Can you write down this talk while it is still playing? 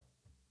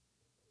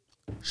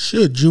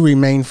Should you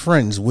remain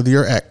friends with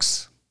your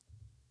ex?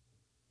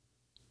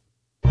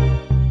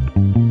 And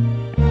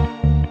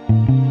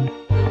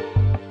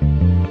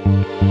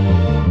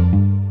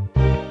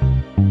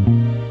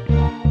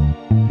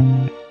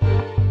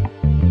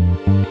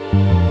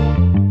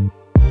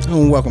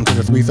welcome to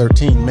the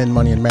 313 Men,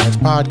 Money, and Marriage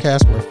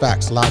podcast, where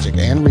facts, logic,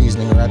 and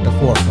reasoning are at the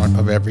forefront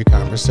of every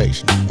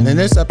conversation. And in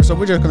this episode,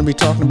 we're just going to be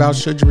talking about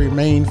should you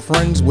remain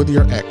friends with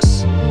your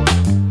ex?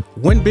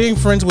 When being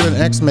friends with an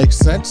ex makes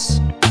sense,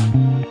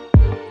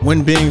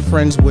 when being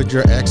friends with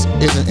your ex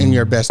isn't in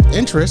your best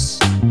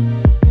interest,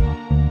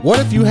 what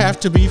if you have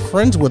to be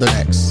friends with an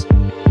ex?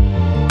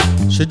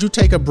 Should you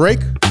take a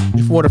break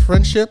before the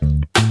friendship?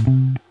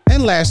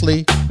 And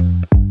lastly,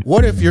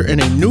 what if you're in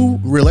a new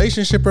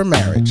relationship or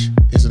marriage?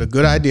 Is it a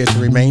good idea to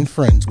remain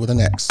friends with an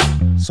ex?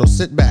 So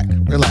sit back,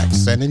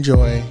 relax, and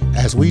enjoy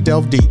as we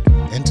delve deep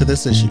into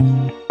this issue.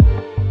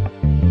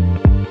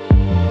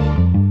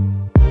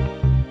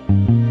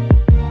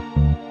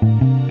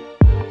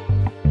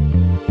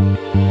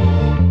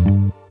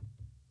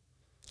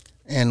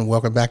 And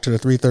welcome back to the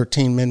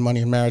 313 Men,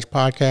 Money, and Marriage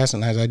podcast.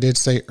 And as I did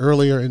say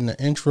earlier in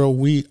the intro,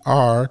 we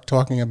are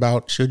talking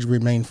about should you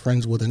remain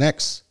friends with an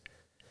ex?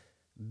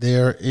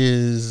 There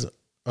is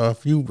a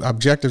few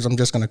objectives I'm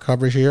just going to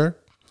cover here.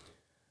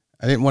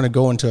 I didn't want to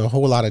go into a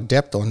whole lot of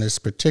depth on this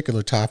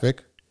particular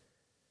topic.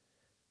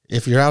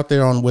 If you're out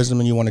there on wisdom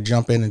and you want to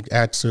jump in and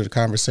add to the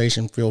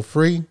conversation, feel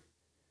free.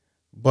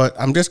 But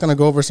I'm just going to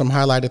go over some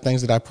highlighted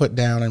things that I put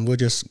down, and we'll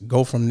just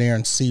go from there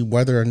and see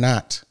whether or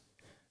not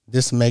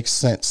this makes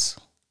sense.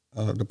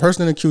 The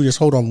person in the queue, just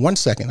hold on one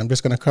second. I'm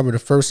just going to cover the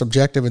first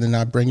objective, and then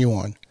I'll bring you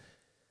on.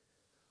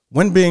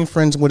 When being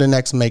friends with an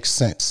ex makes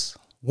sense.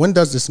 When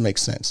does this make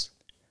sense?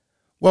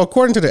 Well,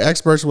 according to the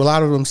experts, what a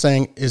lot of them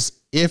saying is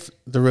if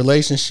the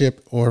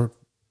relationship or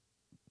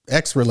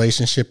ex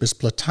relationship is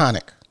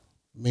platonic,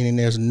 meaning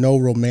there's no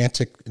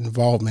romantic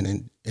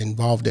involvement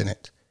involved in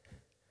it.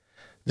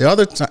 The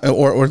other time,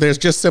 or there's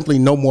just simply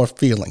no more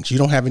feelings. You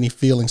don't have any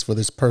feelings for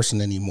this person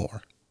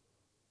anymore.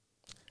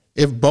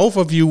 If both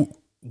of you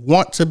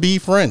want to be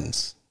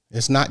friends,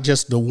 it's not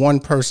just the one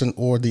person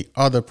or the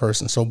other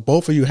person. So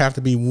both of you have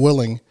to be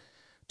willing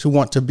to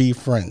want to be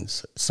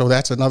friends. So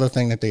that's another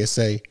thing that they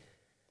say.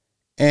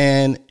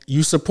 And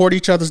you support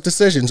each other's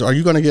decisions. Are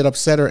you going to get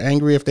upset or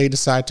angry if they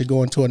decide to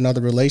go into another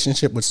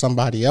relationship with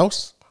somebody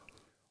else?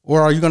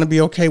 Or are you going to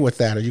be okay with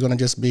that? Are you going to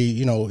just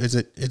be,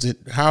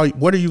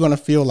 what are you going to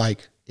feel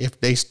like if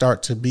they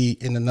start to be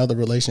in another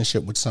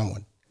relationship with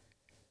someone?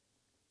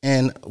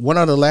 And one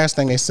other last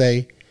thing they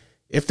say,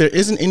 if there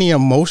isn't any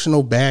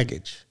emotional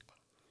baggage.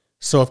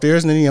 So if there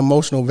isn't any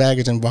emotional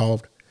baggage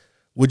involved,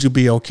 would you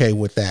be okay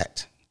with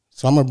that?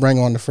 So I'm going to bring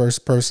on the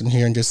first person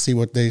here and just see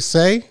what they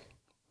say.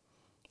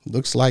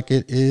 Looks like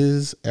it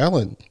is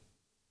Ellen.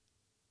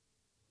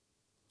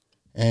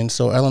 And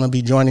so Ellen will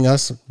be joining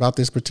us about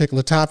this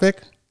particular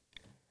topic,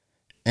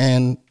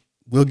 and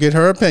we'll get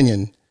her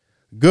opinion.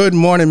 Good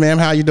morning, ma'am.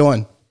 How you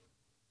doing?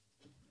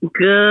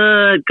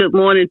 Good. Good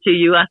morning to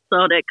you. I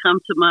saw that come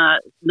to my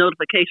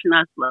notification. I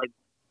was like,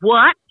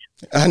 what?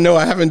 I know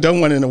I haven't done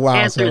one in a while.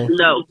 The answer is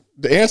no.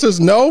 The answer is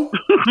no?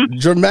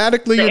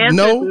 Dramatically, the answer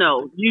no?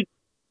 Is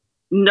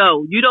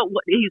no. You don't.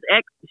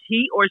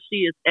 He or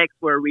she is ex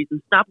for a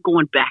reason. Stop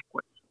going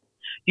backwards.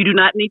 You do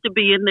not need to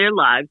be in their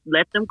lives.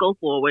 Let them go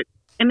forward.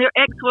 And they're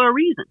ex for a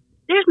reason.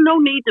 There's no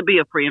need to be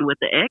a friend with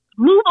the ex.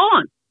 Move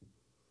on.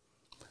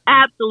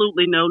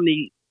 Absolutely no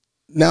need.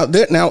 Now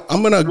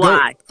I'm gonna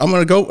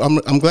go.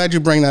 I'm glad you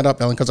bring that up,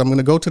 Ellen, because I'm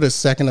gonna go to the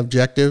second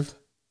objective,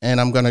 and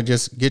I'm gonna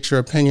just get your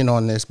opinion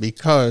on this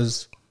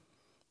because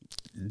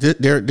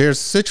there's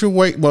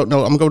situation. Well,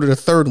 no, I'm gonna go to the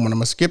third one. I'm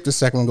gonna skip the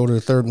second one, go to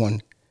the third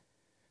one.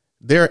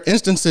 There are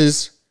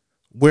instances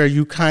where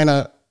you kind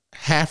of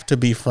have to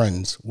be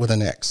friends with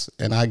an ex.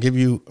 And I give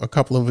you a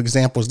couple of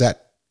examples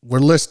that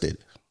were listed.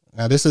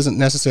 Now, this isn't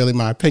necessarily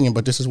my opinion,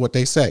 but this is what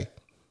they say.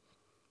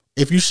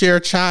 If you share a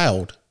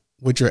child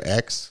with your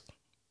ex,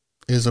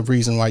 is a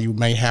reason why you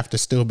may have to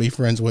still be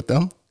friends with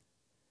them,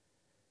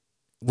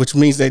 which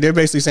means that they're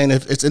basically saying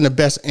if it's in the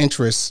best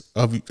interest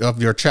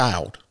of your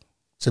child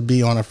to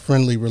be on a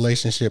friendly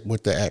relationship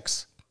with the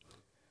ex.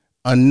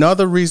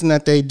 Another reason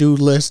that they do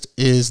list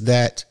is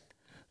that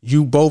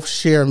you both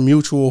share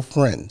mutual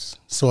friends.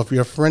 So if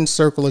your friend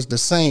circle is the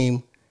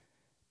same,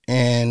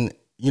 and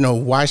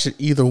why should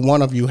either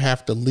one of you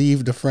have to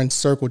leave the friend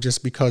circle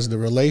just because the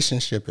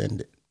relationship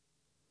ended?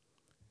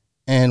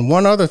 And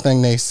one other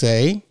thing they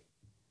say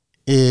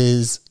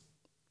is,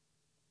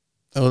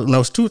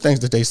 there's two things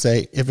that they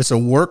say. If it's a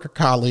work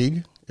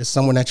colleague, it's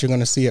someone that you're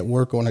going to see at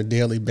work on a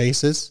daily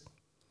basis.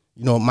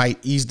 It might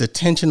ease the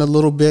tension a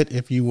little bit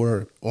if you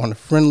were on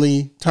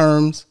friendly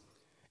terms.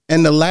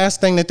 And the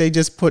last thing that they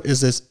just put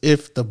is this: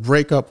 if the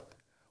breakup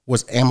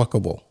was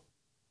amicable.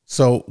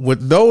 So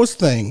with those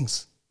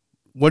things,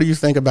 what do you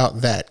think about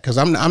that? Because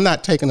I'm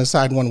not taking a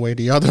side one way or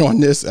the other on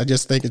this. I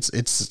just think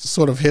it's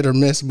sort of hit or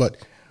miss. But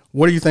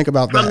what do you think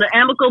about that? From the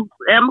amicable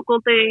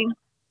thing,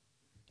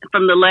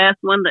 from the last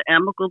one, the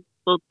amicable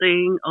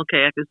thing.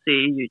 Okay, I can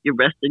see you're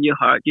resting your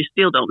heart. You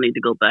still don't need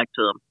to go back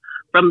to them.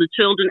 From the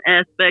children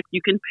aspect,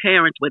 you can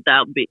parent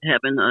without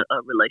having a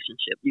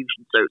relationship. You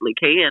certainly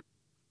can.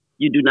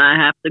 You do not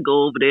have to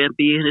go over there and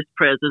be in his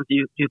presence.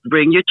 You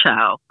bring your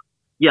child,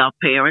 y'all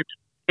parent,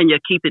 and you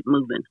keep it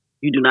moving.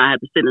 You do not have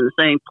to sit in the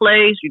same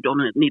place. You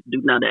don't need to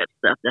do none of that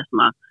stuff. That's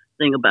my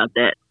thing about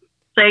that.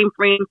 Same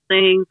friends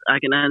things, I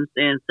can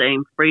understand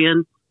same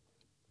friends,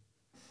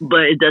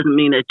 but it doesn't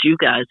mean that you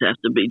guys have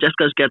to be. Just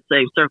because you got the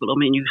same circle, I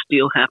mean, you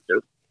still have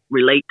to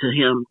relate to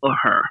him or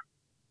her.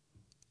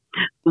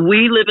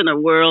 We live in a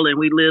world and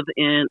we live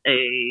in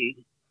a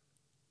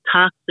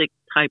toxic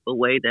type of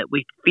way that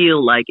we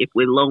feel like if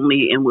we're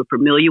lonely and we're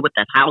familiar with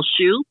that house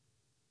shoe,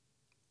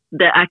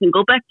 that I can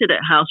go back to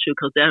that house shoe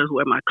because that is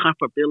where my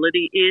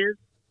comfortability is,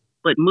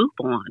 but move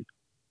on.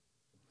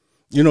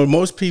 You know,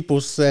 most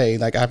people say,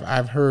 like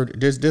I've heard,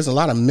 there's a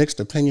lot of mixed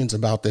opinions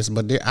about this,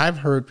 but I've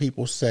heard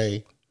people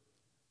say,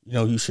 you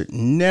know, you should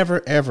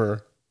never,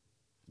 ever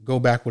go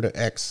back with an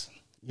ex,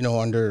 you know,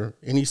 under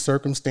any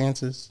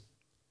circumstances.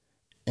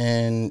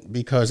 And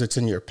because it's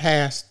in your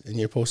past and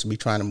you're supposed to be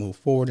trying to move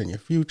forward in your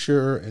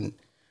future. And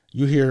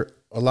you hear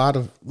a lot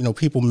of, you know,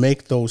 people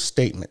make those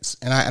statements,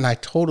 and I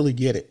totally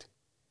get it.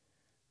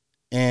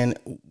 And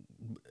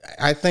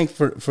I think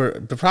for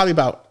probably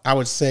about, I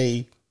would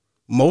say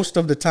most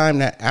of the time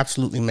that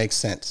absolutely makes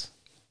sense.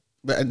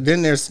 But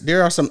then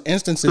there are some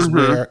instances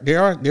where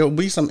there will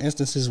be some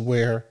instances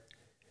where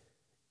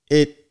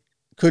it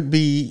could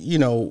be, you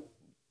know,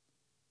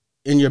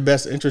 in your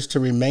best interest to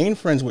remain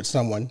friends with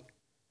someone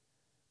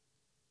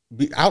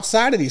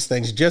outside of these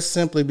things, just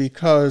simply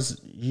because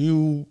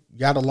you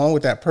got along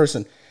with that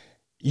person.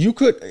 You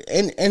could,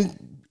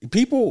 and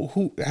people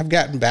who have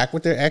gotten back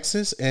with their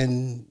exes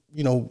and,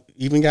 you know,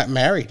 even got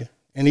married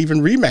and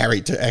even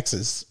remarried to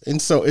exes.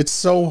 And so it's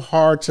so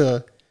hard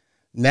to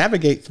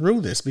navigate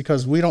through this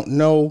because we don't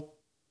know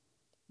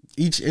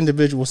each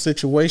individual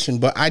situation.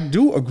 But I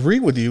do agree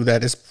with you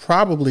that it's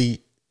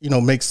probably, you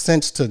know, makes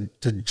sense to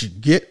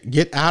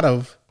get out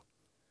of,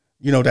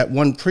 you know, that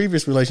one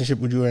previous relationship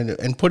with you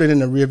and put it in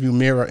the rearview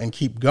mirror and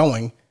keep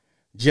going,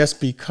 just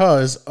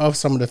because of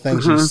some of the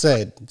things you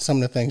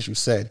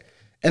said.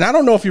 And I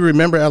don't know if you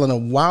remember, Ellen, a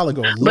while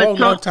ago,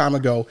 long time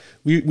ago,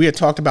 we had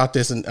talked about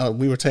this, and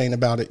we were saying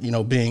about it, you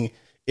know, being,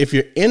 if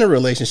you're in a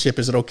relationship,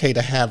 is it okay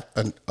to have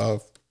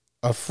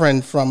a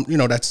friend from, you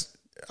know, that's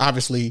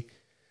obviously,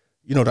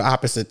 you know, the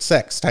opposite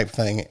sex type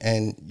thing.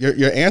 And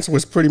your answer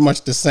was pretty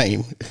much the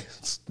same.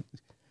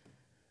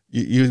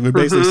 You were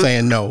basically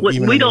saying no.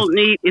 We don't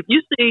need, if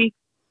you see,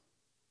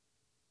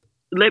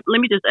 let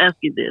me just ask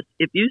you this.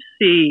 If you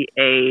see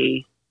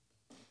a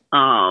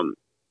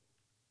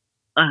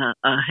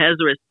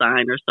hazardous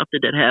sign or something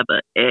that have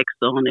an X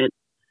on it,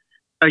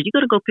 are you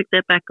going to go pick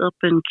that back up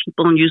and keep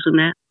on using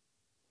that?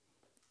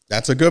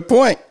 That's a good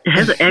point. It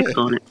has an X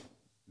on it.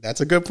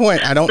 That's a good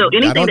point. I don't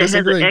anything that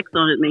disagree. has an X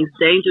on it means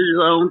danger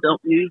zone. Don't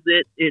use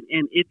it.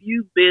 And if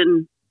you've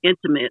been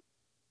intimate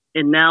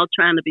and now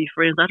trying to be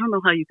friends, I don't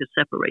know how you could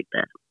separate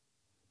that.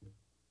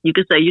 You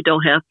could say you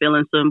don't have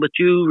feelings, but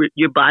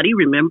your body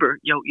remember,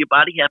 your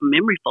body have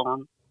memory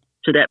foam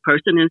to that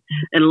person,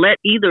 and let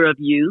either of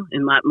you,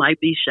 and might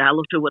be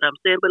shallow to what I'm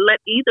saying, but let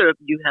either of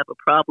you have a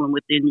problem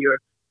within your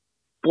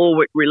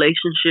forward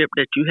relationship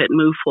that you had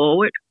moved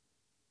forward.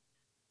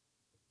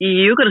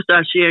 You're going to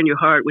start sharing your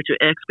heart with your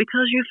ex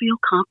because you feel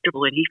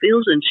comfortable and he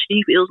feels and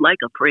she feels like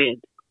a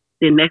friend.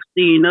 Then next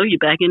thing you know, you're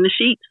back in the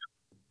sheets.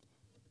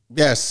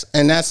 Yes,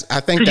 and I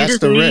think that's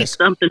the risk. You just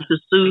need something to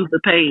soothe the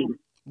pain.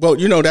 Well,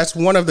 you know, that's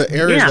one of the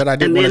areas that I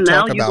didn't want to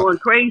talk about. And then now you're going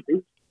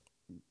crazy.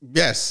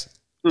 Yes.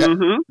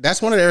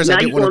 That's one of the areas I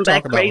didn't want to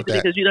talk about with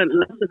that. Because you don't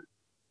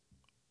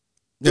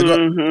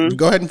listen.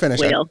 Go ahead and finish.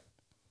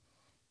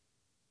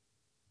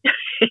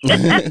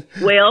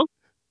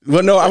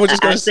 Well, no, I was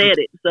just going to say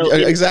it. So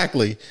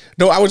exactly.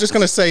 No, I was just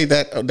going to say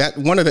that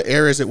one of the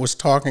areas it was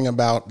talking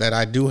about that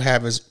I do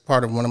have as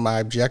part of one of my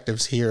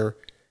objectives here,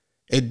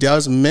 it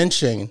does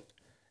mention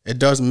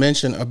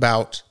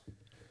about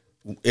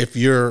if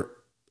you're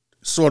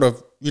sort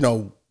of, you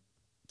know,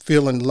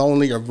 feeling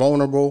lonely or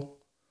vulnerable,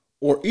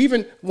 or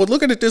even, well,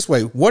 look at it this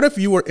way. What if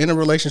you were in a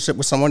relationship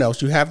with someone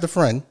else? You have the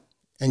friend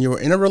and you were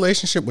in a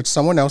relationship with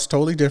someone else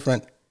totally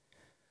different,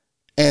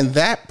 and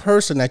that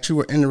person that you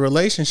were in the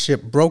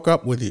relationship broke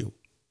up with you.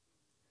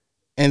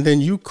 And then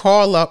you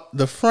call up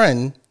the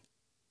friend,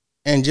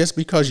 and just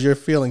because you're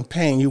feeling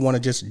pain, you want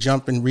to just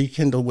jump and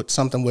rekindle with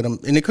something with them.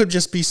 And it could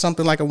just be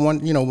something like a one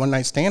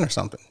night stand or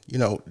something. You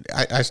know,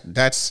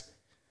 that's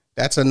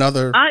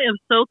another. I am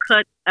so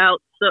cut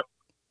out.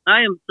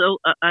 I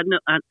know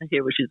I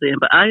hear what she's saying,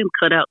 but I am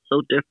cut out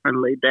so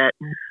differently that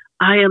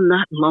I am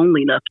not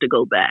lonely enough to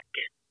go back.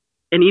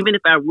 And even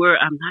if I were,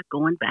 I'm not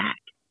going back.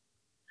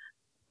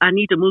 I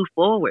need to move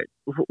forward.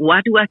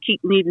 Why do I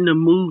keep needing to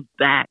move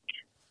back?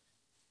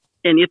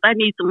 And if I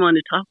need someone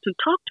to talk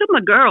to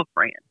my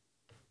girlfriend.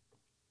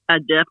 I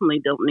definitely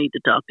don't need to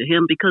talk to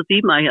him because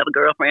he might have a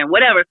girlfriend,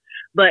 whatever.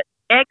 But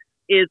X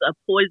is a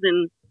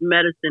poison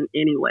medicine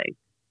anyway.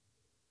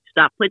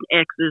 Stop putting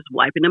X's,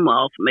 wiping them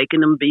off, making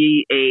them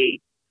be a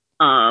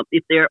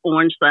If they're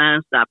orange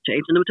signs, stop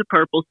changing them to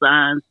purple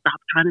signs.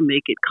 Stop trying to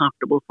make it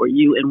comfortable for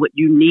you and what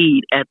you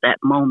need at that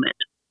moment.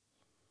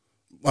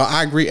 Well,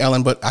 I agree,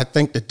 Ellen, but I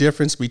think the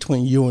difference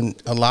between you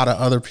and a lot of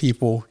other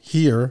people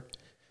here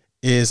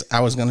is, I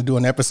was going to do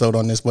an episode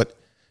on this, but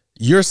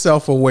you're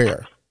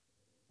self-aware.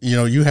 You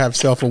know, you have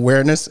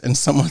self-awareness and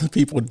some other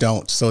people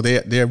don't. So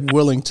they're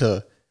willing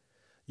to,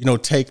 you know,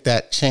 take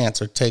that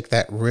chance or take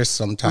that risk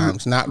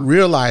sometimes, not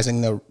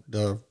realizing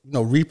the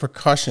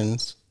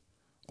repercussions,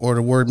 or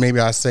the word maybe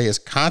I say is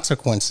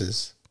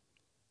consequences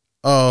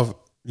of,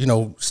 you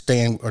know,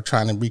 staying or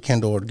trying to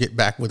rekindle or get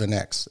back with an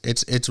ex.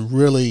 It's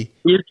really,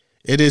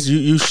 it is,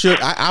 you should,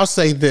 I'll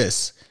say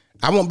this.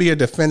 I won't be a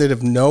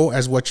definitive no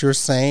as what you're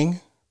saying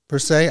per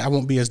se. I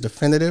won't be as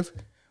definitive,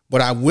 but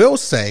I will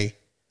say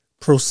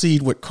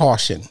proceed with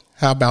caution.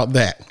 How about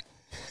that?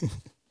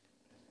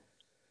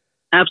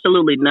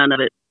 Absolutely none of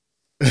it.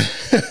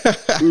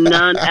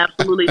 None,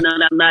 absolutely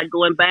none. I'm not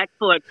going back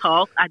for a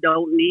talk. I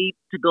don't need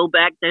to go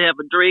back to have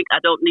a drink. I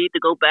don't need to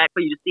go back for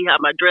you to see how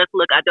my dress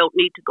look. I don't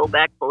need to go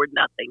back for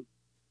nothing.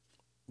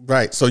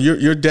 Right. So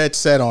you're dead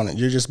set on it.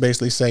 You're just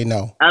basically say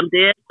no. I'm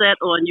dead set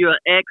on your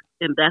ex,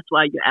 and that's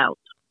why you're out.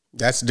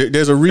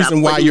 There's a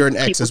reason why you're an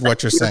ex, is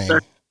what you're saying.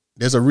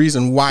 There's a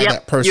reason why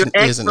that person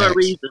is an ex.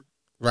 Reason.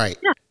 Right.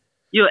 Yeah.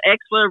 You're an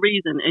ex for a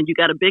reason, and you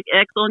got a big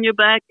X on your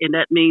back, and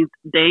that means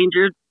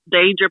danger,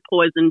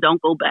 poison.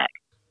 Don't go back.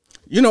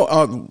 You know,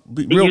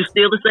 you're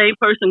still the same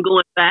person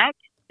going back,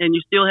 and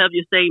you still have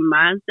your same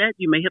mindset.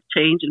 You may have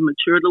changed and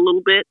matured a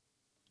little bit,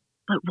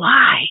 but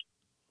why?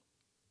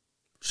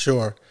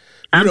 Sure.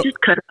 I'm just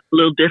cut up a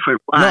little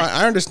different. Why? No,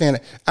 I understand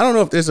it. I don't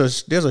know if there's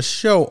a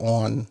show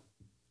on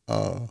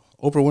Oprah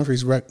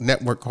Winfrey's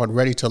network called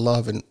Ready to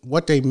Love, and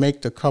what they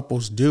make the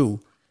couples do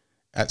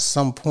at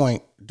some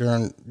point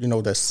during, you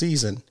know, the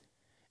season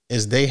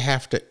is they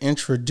have to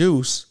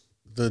introduce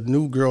the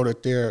new girl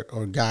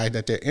or guy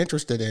that they're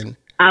interested in.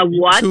 I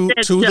watched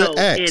that to show. The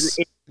ex.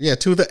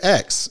 To the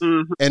ex.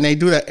 Mm-hmm. And they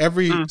do that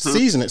every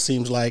season, it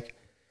seems like.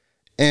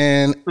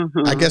 And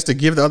I guess to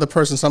give the other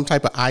person some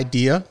type of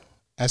idea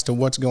as to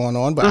what's going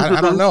on. But I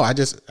don't know. I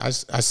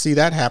see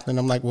that happening.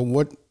 I'm like,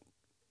 well,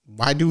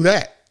 why do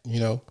that? You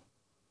know?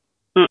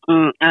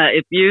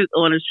 If you're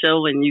on a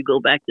show and you go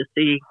back to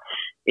see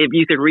if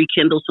you can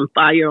rekindle some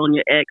fire on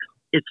your ex,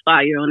 it's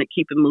fire on it.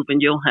 Keep it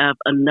moving. You'll have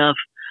enough.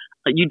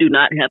 You do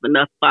not have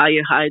enough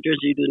fire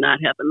hydrants. You do not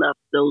have enough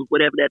those,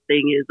 whatever that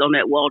thing is on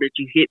that wall that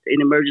you hit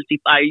in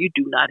emergency fire. You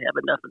do not have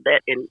enough of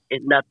that in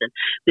nothing.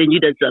 Then you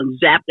just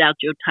zapped out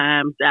your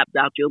time, zapped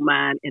out your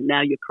mind, and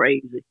now you're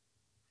crazy.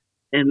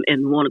 And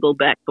want to go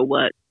back for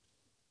what?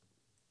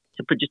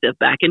 To put yourself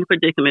back in the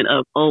predicament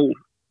of,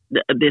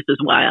 this is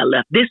why I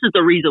left. This is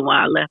the reason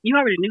why I left. You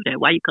already knew that.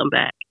 Why you come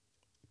back?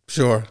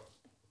 Sure.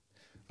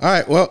 All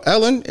right. Well,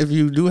 Ellen, if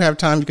you do have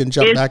time, you can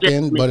jump back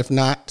in. But if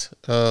not,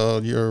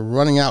 you're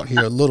running out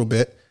here a little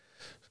bit.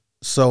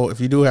 So if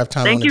you do have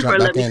time, thank you for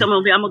letting me come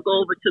over here. I'm gonna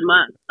go over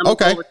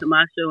to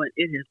my show, and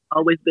it has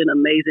always been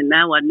amazing.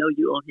 Now I know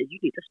you on here. You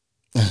need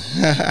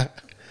to.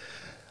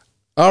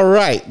 All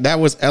right. That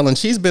was Ellen.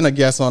 She's been a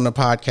guest on the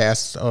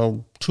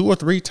podcast 2 or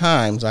 3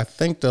 times. I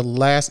think the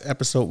last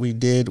episode we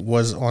did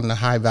was on the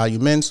High Value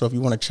Men. So if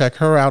you want to check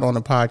her out on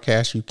the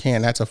podcast, you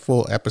can. That's a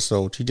full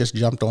episode. She just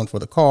jumped on for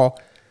the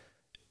call.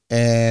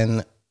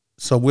 And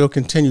so we'll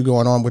continue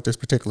going on with this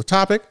particular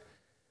topic.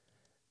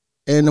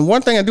 And the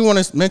one thing I do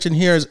want to mention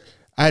here is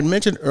I had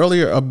mentioned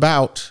earlier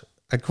about,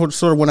 I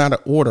sort of went out of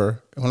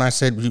order when I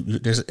said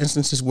there's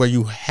instances where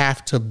you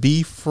have to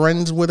be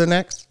friends with an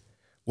ex,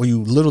 where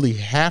you literally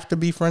have to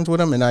be friends with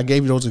them. And I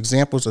gave you those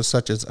examples of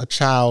such as a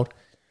child,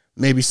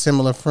 maybe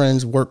similar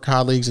friends, work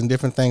colleagues, and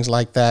different things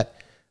like that.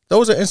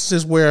 Those are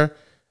instances where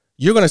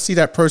you're going to see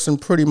that person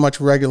pretty much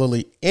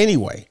regularly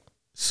anyway.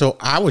 So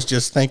I was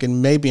just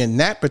thinking maybe in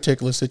that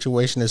particular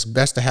situation, it's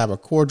best to have a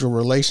cordial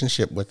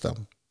relationship with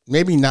them.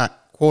 Maybe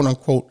not, quote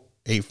unquote,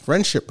 a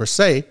friendship per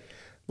se,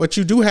 but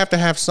you do have to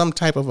have some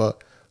type of a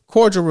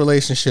cordial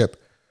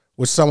relationship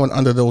with someone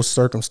under those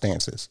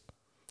circumstances.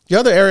 The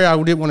other area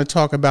I did want to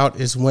talk about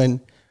is when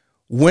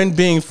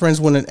being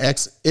friends with an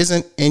ex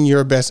isn't in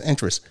your best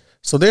interest.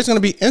 So there's going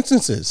to be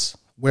instances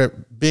where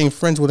being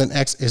friends with an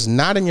ex is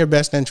not in your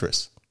best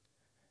interest.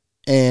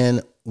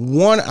 And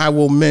one I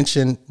will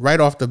mention right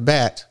off the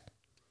bat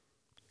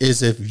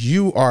is if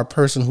you are a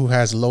person who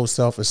has low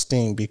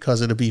self-esteem,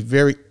 because it'll be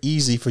very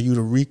easy for you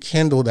to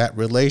rekindle that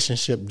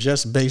relationship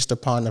just based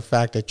upon the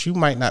fact that you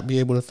might not be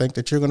able to think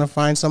that you're going to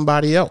find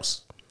somebody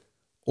else,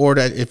 or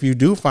that if you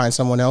do find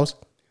someone else,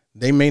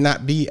 they may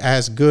not be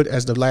as good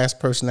as the last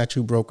person that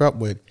you broke up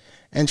with.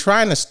 And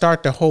trying to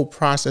start the whole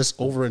process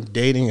over in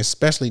dating,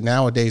 especially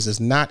nowadays, is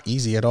not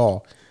easy at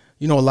all.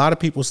 You know, a lot of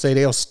people say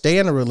they'll stay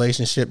in a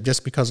relationship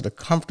just because of the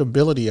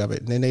comfortability of it,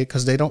 and then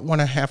because they don't want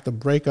to have to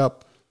break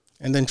up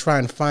and then try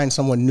and find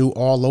someone new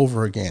all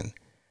over again.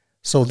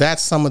 So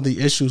that's some of the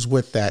issues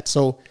with that.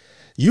 So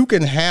you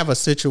can have a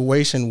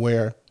situation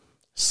where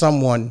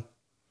someone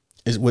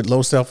is with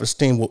low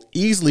self-esteem will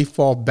easily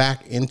fall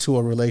back into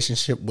a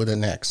relationship with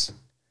an ex.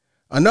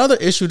 Another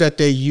issue that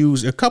they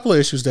use, a couple of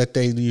issues that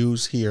they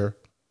use here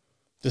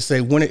to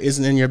say when it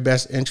isn't in your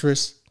best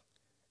interest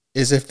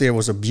is if there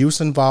was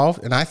abuse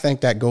involved. And I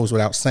think that goes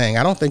without saying.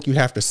 I don't think you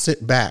have to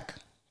sit back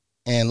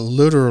and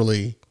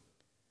literally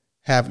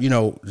have,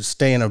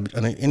 stay in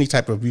any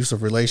type of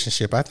abusive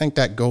relationship. I think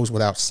that goes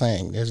without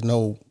saying. There's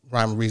no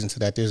rhyme or reason to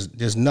that.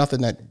 There's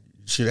nothing that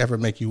should ever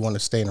make you want to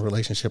stay in a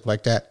relationship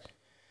like that.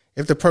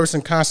 If the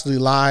person constantly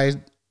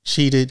lied,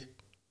 cheated,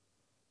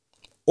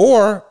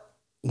 or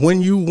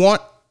when you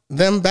want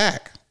them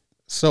back.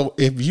 So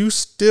if you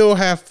still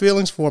have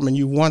feelings for them and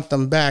you want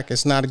them back,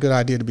 it's not a good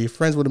idea to be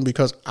friends with them,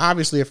 because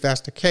obviously if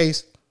that's the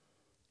case,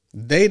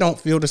 they don't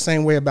feel the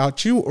same way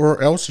about you,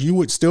 or else you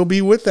would still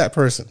be with that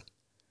person.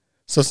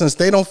 So since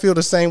they don't feel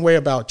the same way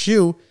about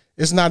you,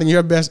 it's not in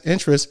your best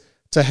interest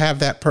to have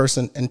that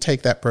person and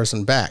take that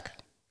person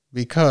back,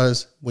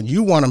 because when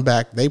you want them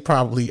back, they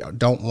probably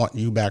don't want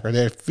you back, or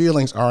their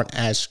feelings aren't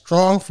as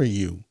strong for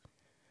you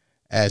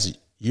as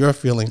your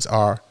feelings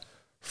are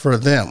for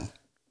them.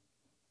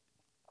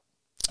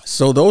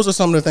 So those are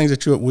some of the things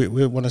that we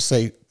want to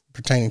say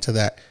pertaining to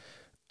that.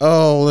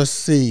 Oh, let's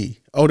see.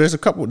 Oh, there's a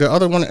couple. The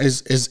other one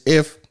is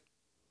if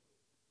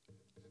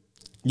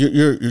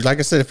you're like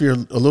I said, if you're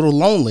a little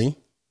lonely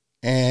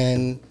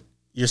and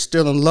you're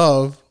still in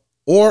love,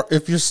 or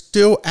if you're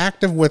still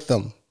active with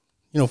them,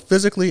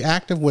 physically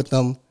active with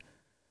them,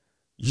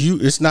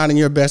 it's not in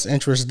your best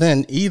interest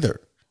then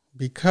either,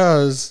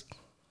 because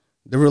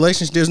the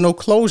relationship, there's no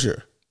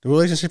closure. The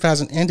relationship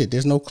hasn't ended.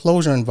 There's no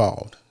closure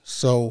involved.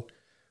 So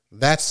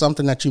that's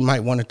something that you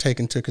might want to take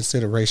into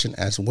consideration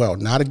as well.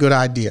 Not a good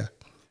idea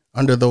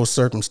under those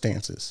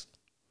circumstances.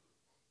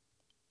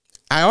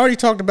 I already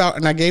talked about,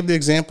 and I gave the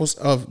examples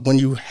of when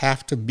you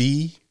have to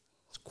be,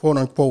 quote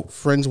unquote,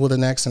 friends with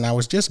an ex. And I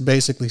was just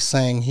basically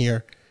saying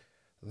here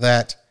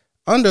that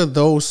under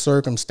those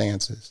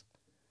circumstances,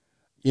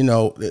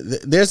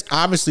 there's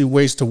obviously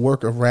ways to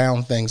work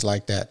around things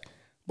like that.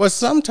 But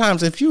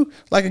sometimes if you,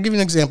 like, I'll give you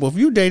an example. If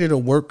you dated a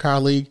work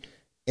colleague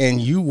and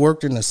you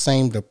worked in the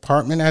same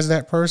department as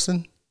that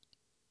person,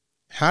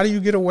 how do you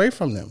get away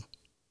from them?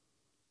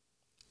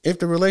 If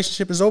the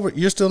relationship is over,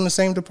 you're still in the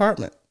same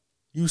department.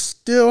 You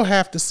still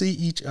have to see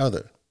each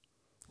other.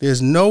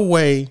 There's no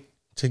way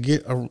to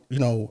get,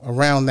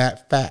 around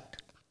that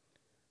fact.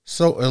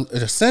 So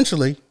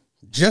essentially,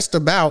 just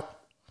about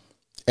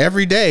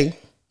every day,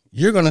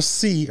 you're going to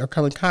see or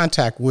come in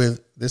contact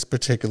with this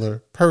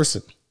particular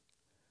person.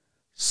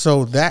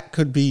 So that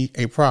could be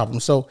a problem.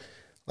 So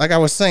like I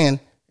was saying,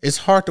 it's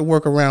hard to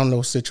work around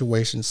those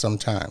situations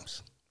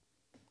sometimes.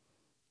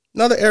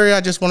 Another area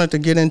I just wanted to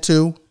get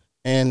into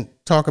and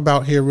talk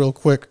about here real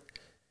quick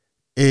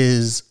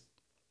is,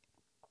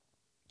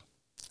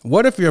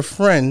 what if your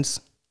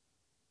friends,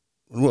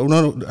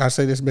 I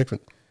say this big one,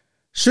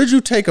 should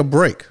you take a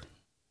break?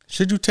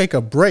 Should you take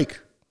a break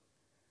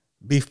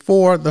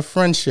before the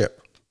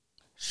friendship?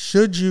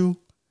 Should you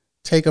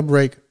take a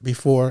break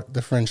before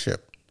the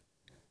friendship?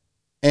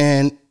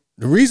 And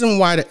the reason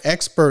why the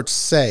experts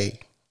say,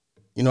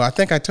 I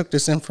think I took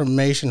this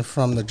information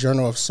from the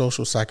Journal of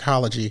Social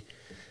Psychology,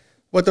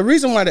 but the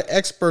reason why the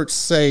experts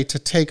say to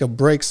take a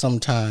break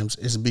sometimes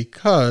is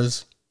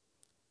because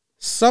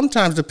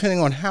sometimes, depending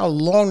on how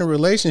long the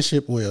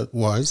relationship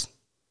was,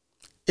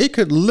 it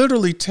could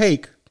literally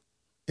take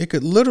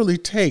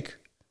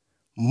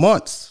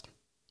months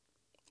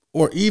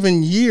or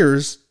even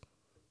years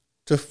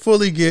to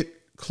fully get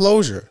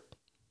closure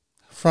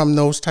from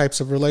those types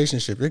of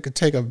relationships. It could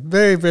take a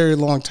very, very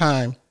long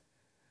time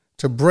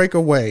to break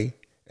away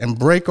and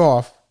break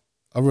off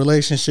a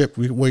relationship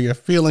where your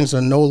feelings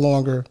are no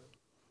longer,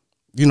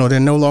 they're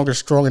no longer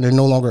strong and they're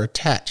no longer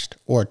attached,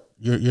 or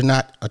you're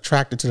not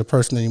attracted to the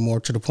person anymore,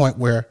 to the point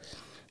where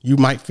you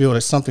might feel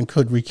that something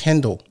could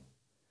rekindle.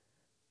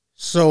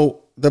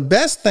 So the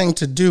best thing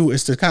to do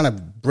is to kind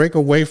of break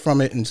away from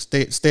it and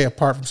stay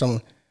apart from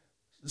someone.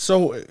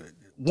 So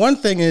one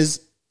thing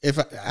is, if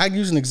I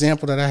use an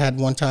example that I had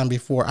one time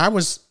before, I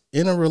was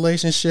in a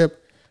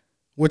relationship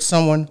with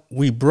someone,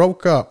 we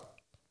broke up,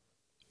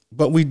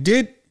 but we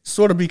did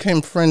sort of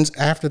became friends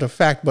after the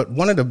fact. But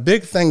one of the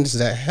big things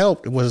that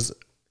helped was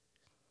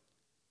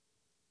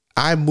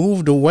I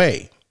moved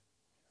away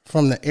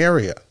from the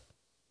area.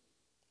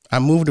 I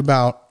moved it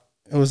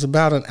was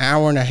about an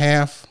hour and a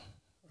half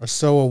or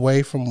so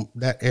away from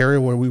that area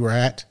where we were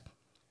at.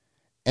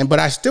 But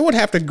I still would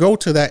have to go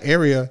to that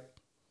area,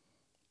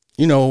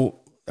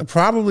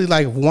 probably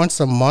like once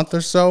a month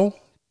or so.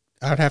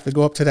 I'd have to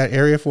go up to that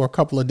area for a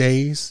couple of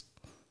days,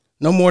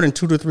 no more than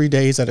 2 to 3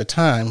 days at a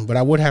time, but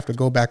I would have to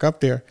go back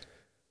up there.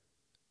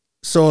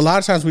 So a lot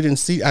of times I didn't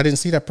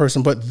see that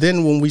person. But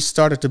then when we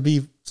started to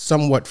be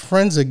somewhat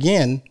friends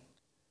again,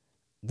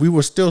 we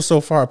were still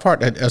so far apart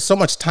that so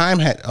much time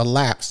had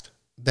elapsed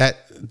that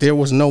there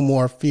was no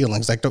more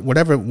feelings. Like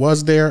whatever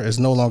was there is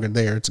no longer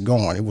there. It's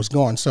gone. It was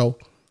gone. So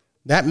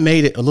that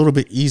made it a little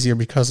bit easier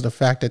because of the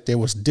fact that there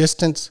was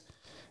distance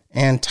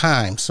and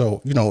time.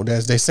 So,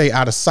 as they say,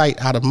 out of sight,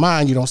 out of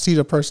mind, you don't see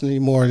the person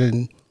anymore,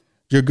 then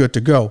you're good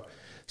to go.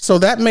 So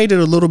that made it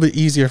a little bit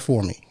easier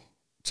for me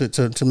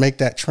to make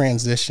that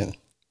transition.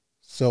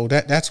 So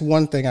that's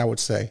one thing I would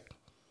say.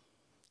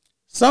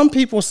 Some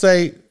people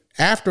say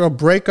after a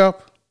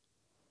breakup,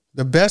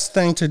 the best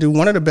thing to do,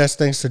 one of the best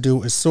things to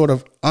do is sort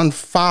of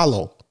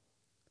unfollow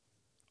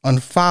them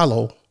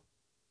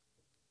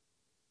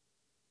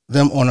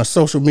on a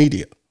social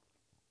media.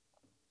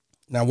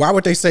 Now, why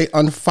would they say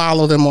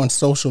unfollow them on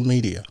social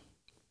media?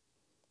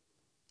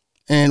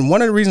 And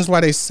one of the reasons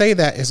why they say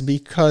that is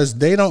because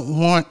they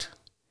don't want,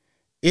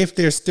 if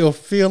there's still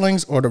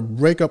feelings or the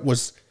breakup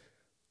was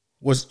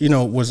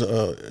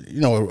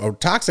a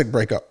toxic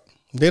breakup,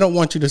 they don't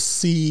want you to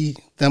see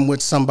them with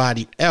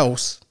somebody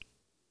else.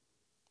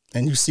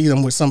 And you see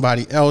them with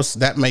somebody else,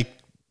 that may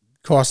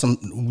cause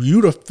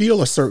you to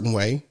feel a certain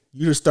way.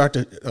 You to start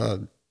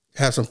to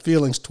have some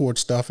feelings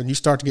towards stuff, and you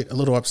start to get a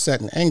little upset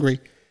and angry.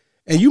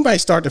 And you might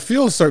start to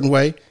feel a certain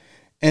way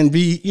and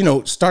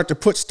start to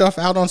put stuff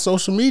out on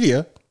social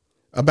media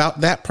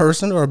about that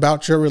person or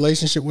about your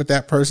relationship with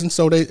that person.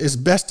 So it's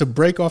best to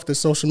break off the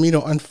social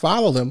media,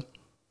 unfollow them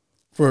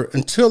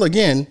until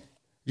again,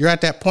 you're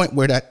at that point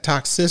where that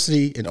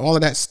toxicity and all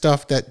of that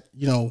stuff that,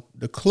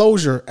 the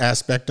closure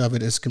aspect of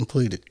it is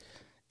completed.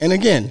 And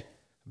again,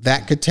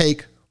 that could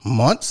take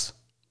months.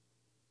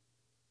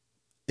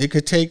 It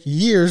could take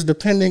years,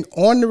 depending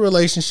on the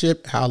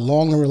relationship, how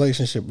long the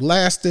relationship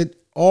lasted,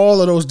 all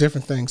of those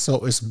different things.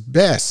 So it's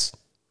best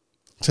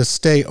to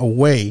stay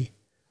away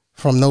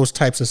from those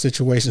types of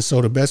situations.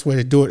 So the best way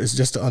to do it is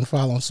just to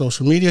unfollow on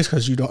social media,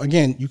 because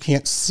you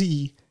can't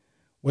see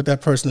what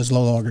that person is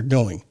no longer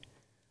doing.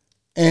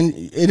 And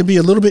it'll be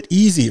a little bit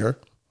easier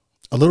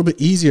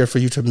for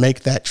you to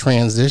make that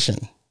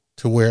transition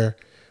to where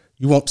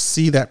you won't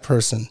see that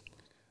person,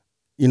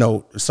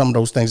 some of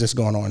those things that's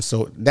going on.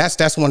 So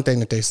that's one thing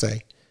that they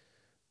say.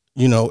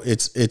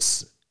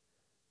 It's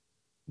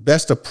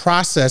best to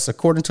process,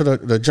 according to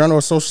the Journal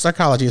of Social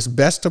Psychology, it's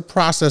best to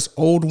process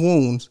old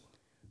wounds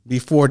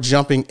before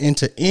jumping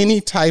into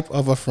any type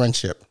of a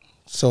friendship.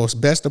 So it's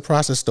best to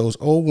process those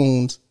old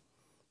wounds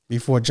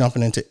before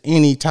jumping into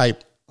any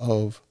type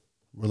of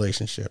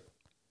relationship.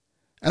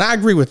 And I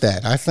agree with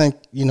that. I think,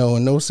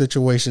 in those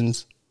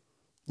situations,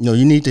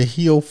 you need to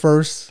heal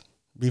first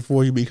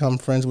before you become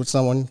friends with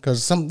someone,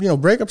 because some,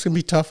 breakups can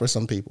be tough for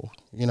some people,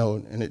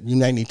 and you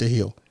may need to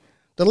heal.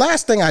 The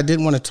last thing I did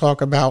want to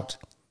talk about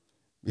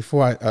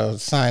before I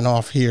sign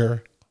off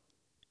here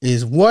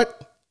is,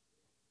 what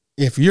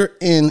if you're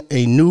in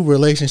a new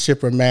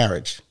relationship or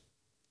marriage?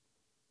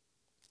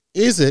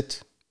 Is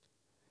it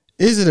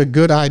a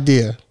good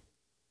idea?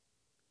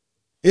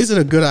 Is it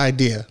a good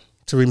idea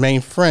to remain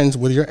friends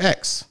with your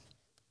ex?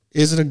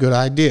 Is it a good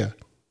idea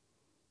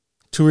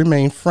to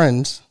remain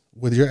friends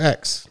with your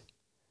ex?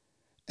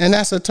 And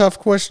that's a tough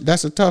question.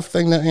 That's a tough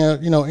thing to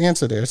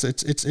answer there.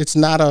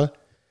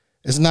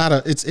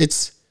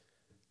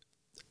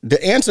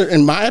 The answer,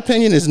 in my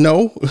opinion, is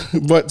no.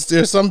 But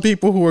there's some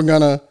people who are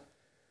going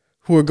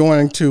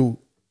to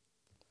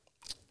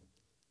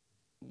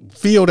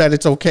feel that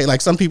it's okay. Like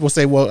some people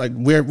say, well,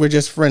 we're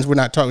just friends. We're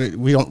not talking.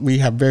 We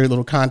have very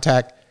little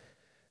contact,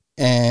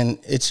 and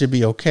it should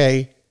be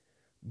okay.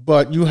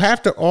 But you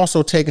have to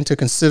also take into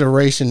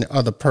consideration the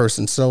other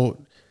person.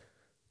 So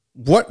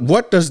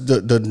what does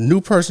the new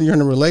person you're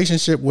in a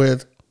relationship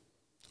with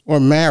or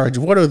marriage,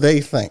 what do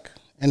they think?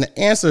 And the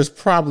answer is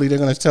probably, they're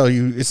going to tell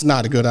you it's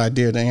not a good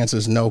idea. The answer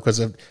is no, because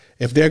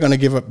if they're going to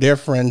give up their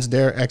friends,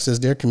 their exes,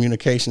 their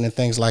communication and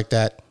things like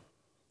that,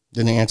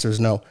 then the answer is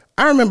no.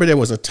 I remember there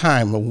was a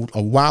time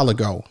a while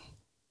ago.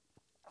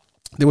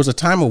 There was a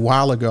time a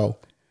while ago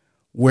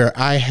where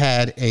I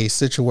had a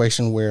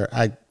situation where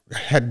I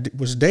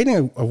was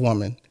dating a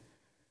woman,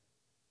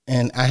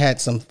 and I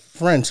had some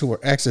friends who were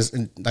exes,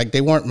 and like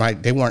they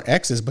weren't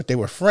exes, but they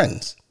were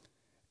friends,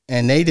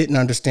 and they didn't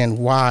understand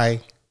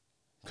why,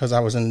 because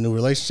I was in a new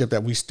relationship,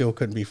 that we still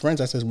couldn't be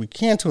friends. I says we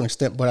can to an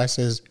extent, but I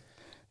says,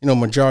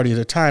 majority of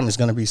the time is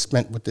going to be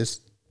spent with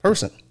this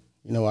person.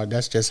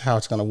 That's just how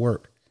it's going to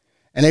work.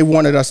 And they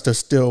wanted us to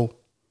still,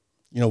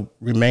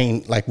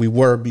 remain like we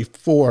were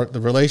before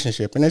the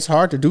relationship, and it's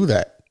hard to do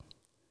that.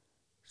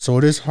 So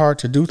it is hard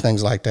to do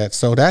things like that.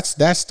 So that's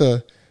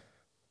the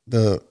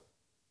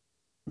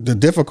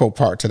difficult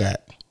part to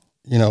that,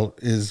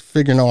 is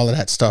figuring all of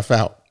that stuff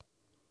out.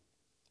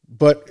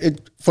 But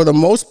for the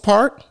most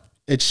part,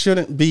 it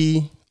shouldn't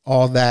be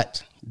all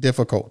that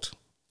difficult,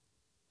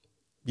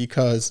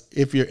 because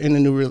if you're in a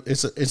new,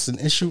 it's an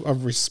issue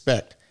of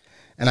respect.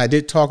 And I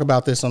did talk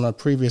about this on a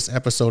previous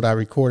episode I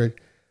recorded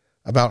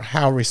about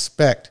how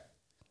respect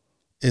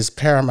is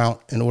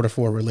paramount in order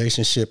for a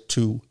relationship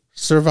to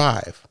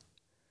survive.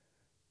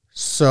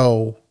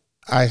 So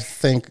I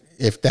think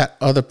if that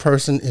other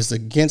person is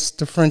against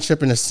the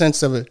friendship in the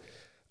sense of it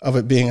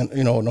being,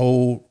 an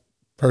old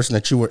person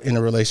that you were in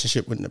a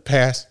relationship with in the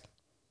past,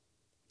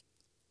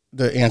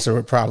 the answer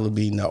would probably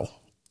be no.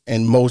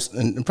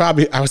 And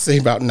probably I would say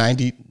about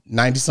 90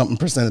 something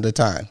percent of the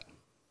time,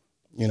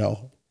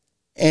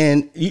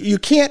 and you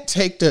can't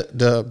take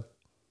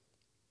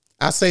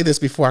I'll say this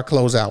before I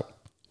close out.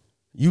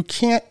 You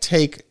can't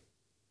take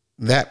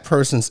that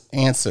person's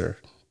answer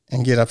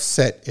and get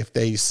upset if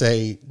they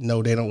say,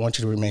 no, they don't want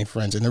you to remain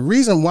friends. And the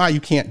reason why you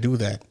can't do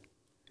that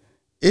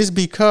is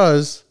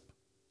because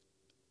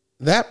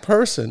that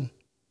person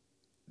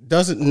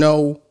doesn't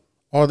know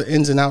all the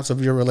ins and outs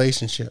of your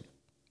relationship.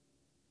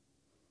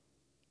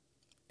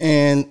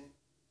 And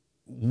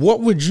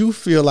what would you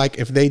feel like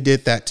if they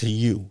did that to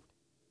you?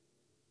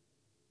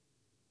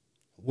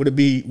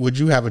 Would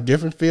you have a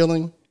different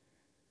feeling?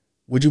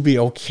 Would you be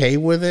okay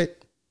with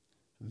it?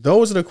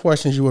 Those are the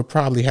questions you would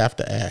probably have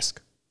to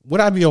ask. Would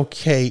I be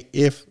okay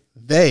if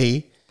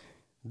they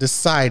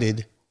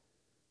decided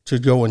to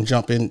go and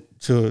jump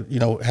into,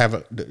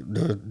 have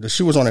the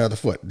shoe was on the other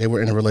foot? They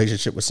were in a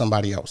relationship with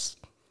somebody else.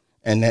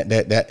 And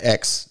that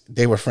ex,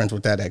 they were friends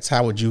with that ex.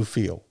 How would you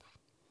feel?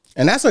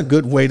 And that's a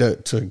good way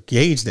to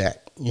gauge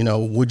that.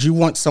 Would you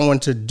want someone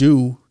to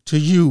do to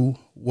you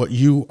what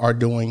you are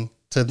doing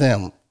to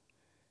them?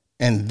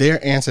 And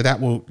their answer, that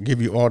will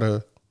give you all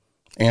the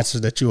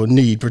answers that you will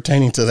need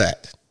pertaining to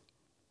that.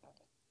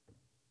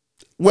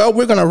 Well,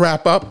 we're going to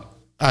wrap up.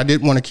 I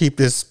did want to keep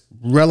this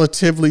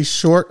relatively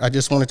short. I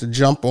just wanted to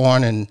jump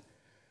on and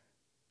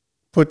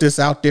put this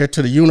out there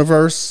to the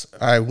universe.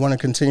 I want to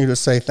continue to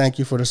say thank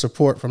you for the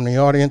support from the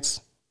audience.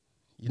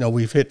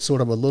 We've hit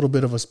sort of a little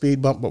bit of a speed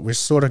bump, but we're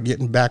sort of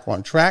getting back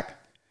on track.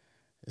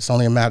 It's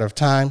only a matter of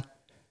time.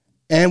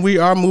 And we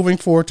are moving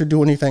forward to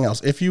do anything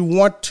else. If you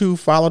want to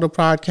follow the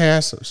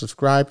podcast or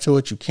subscribe to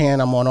it, you can.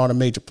 I'm on all the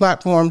major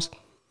platforms.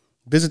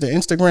 Visit the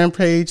Instagram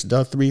page,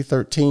 the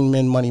 313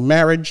 Men Money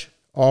Marriage,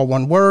 all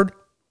one word.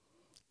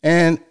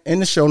 And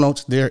in the show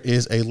notes, there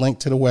is a link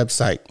to the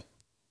website.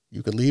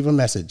 You can leave a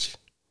message.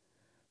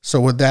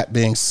 So with that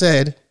being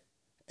said,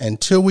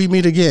 until we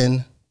meet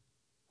again,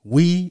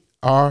 we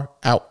are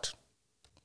out.